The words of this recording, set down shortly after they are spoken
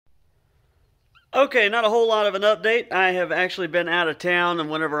Okay, not a whole lot of an update. I have actually been out of town, and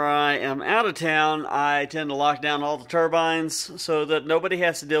whenever I am out of town, I tend to lock down all the turbines so that nobody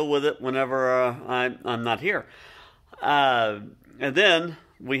has to deal with it whenever I'm not here. And then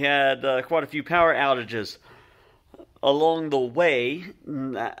we had quite a few power outages along the way.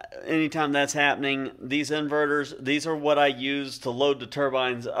 Anytime that's happening, these inverters, these are what I use to load the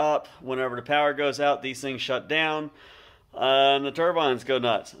turbines up. Whenever the power goes out, these things shut down. And the turbines go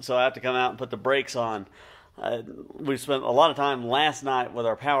nuts, so I have to come out and put the brakes on. We spent a lot of time last night with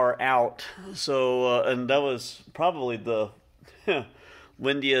our power out, so and that was probably the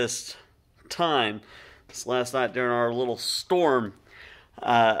windiest time. This last night during our little storm.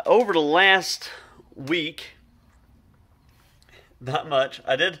 Over the last week, not much.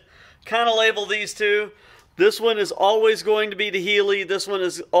 I did kind of label these two. This one is always going to be the Healy. This one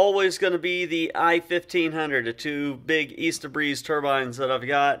is always going to be the i1500, the two big East-of-Breeze turbines that I've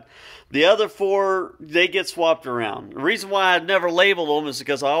got. The other four, they get swapped around. The reason why I'd never labeled them is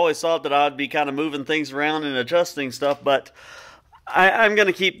because I always thought that I'd be kind of moving things around and adjusting stuff, but I'm going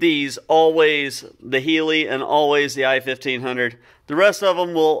to keep these always the Healy and always the i1500. The rest of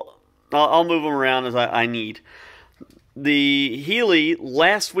them I'll move them around as I need. The Healy,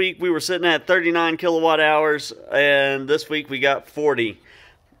 last week we were sitting at 39 kilowatt hours, and this week we got 40.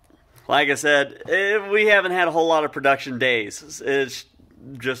 Like I said, we haven't had a whole lot of production days. It's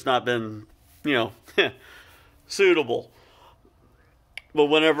just not been, suitable. But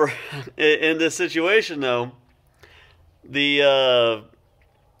whenever, in this situation though, the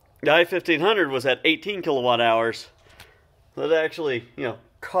i1500 was at 18 kilowatt hours. So it actually,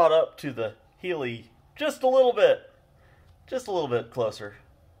 caught up to the Healy just a little bit. Just a little bit closer,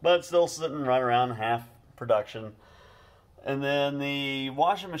 but still sitting right around half production. And then the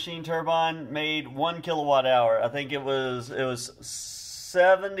washing machine turbine made 1 kilowatt hour. I think it was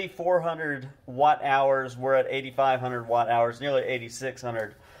 7,400 watt hours. We're at 8,500 watt hours, nearly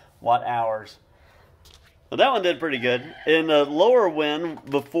 8,600 watt hours. So that one did pretty good. In the lower wind,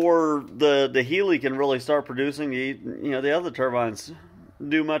 before the Healy can really start producing, the other turbines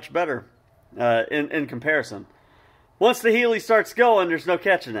do much better in comparison. Once the Healy starts going, there's no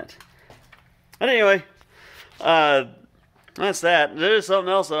catching it. But anyway, that's that. There's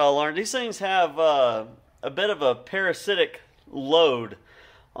something else that I learned. These things have a bit of a parasitic load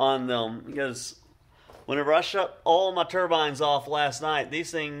on them, because whenever I shut all my turbines off last night,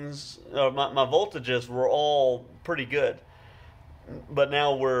 these things, my voltages were all pretty good. But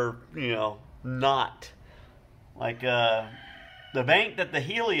now we're, not. Like, the bank that the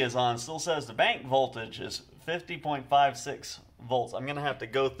Healy is on still says the bank voltage is 50.56 volts. I'm going to have to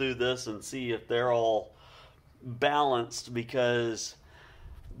go through this and see if they're all balanced, because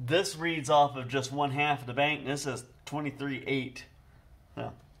this reads off of just one half of the bank, and this is 23.8.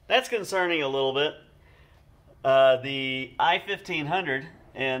 Now, that's concerning a little bit. The i1500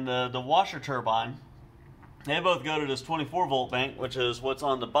 and the washer turbine, they both go to this 24 volt bank, which is what's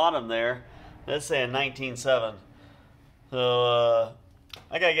on the bottom there. That's saying 19.7. So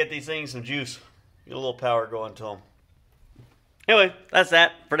I got to get these things some juice. Get a little power going to them. Anyway, that's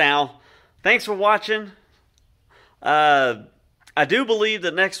that for now. Thanks for watching. I do believe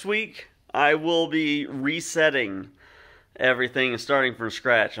that next week I will be resetting everything and starting from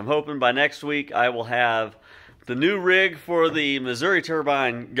scratch. I'm hoping by next week I will have the new rig for the Missouri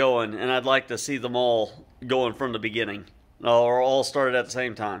turbine going, and I'd like to see them all going from the beginning, or all started at the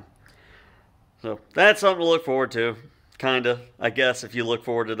same time. So that's something to look forward to. Kinda, I guess, if you look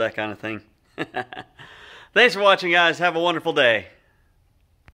forward to that kind of thing. Thanks for watching, guys. Have a wonderful day.